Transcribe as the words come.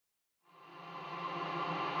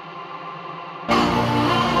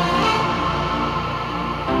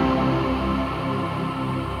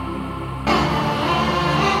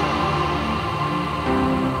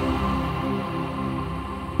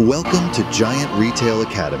Welcome to Giant Retail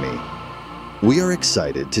Academy. We are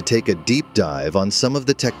excited to take a deep dive on some of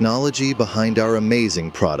the technology behind our amazing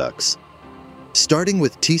products. Starting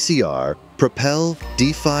with TCR, Propel,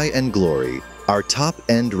 Defy, and Glory, our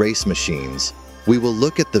top-end race machines, we will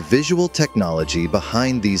look at the visual technology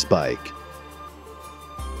behind these bikes.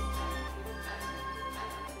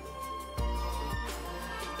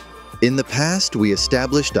 In the past, we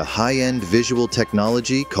established a high-end visual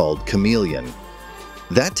technology called Chameleon.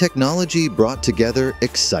 That technology brought together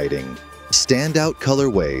exciting, standout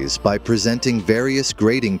colorways by presenting various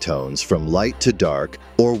grading tones from light to dark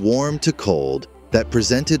or warm to cold that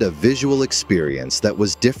presented a visual experience that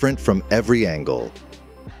was different from every angle.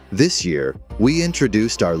 This year, we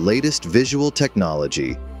introduced our latest visual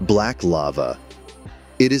technology, Black Lava.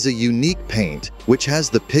 It is a unique paint which has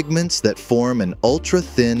the pigments that form an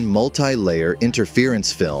ultra-thin multi-layer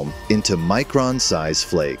interference film into micron-size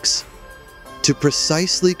flakes. To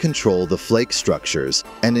precisely control the flake structures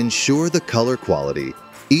and ensure the color quality,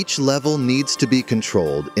 each level needs to be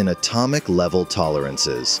controlled in atomic level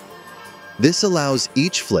tolerances. This allows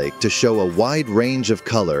each flake to show a wide range of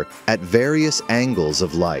color at various angles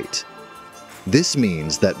of light. This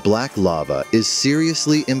means that Black Lava is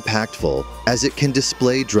seriously impactful as it can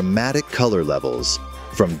display dramatic color levels,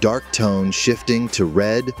 from dark tone shifting to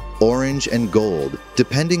red, orange, and gold,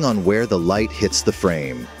 depending on where the light hits the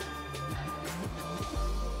frame.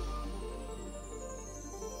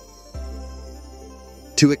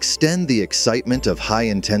 To extend the excitement of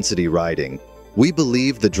high-intensity riding, we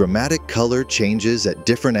believe the dramatic color changes at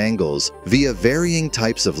different angles via varying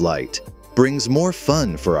types of light brings more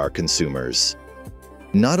fun for our consumers.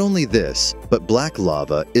 Not only this, but Black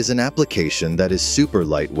Lava is an application that is super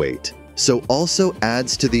lightweight, so also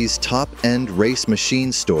adds to these top-end race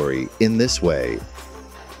machine story in this way.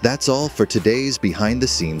 That's all for today's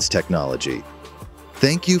behind-the-scenes technology.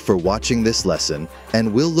 Thank you for watching this lesson,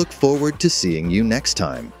 and we'll look forward to seeing you next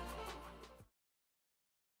time.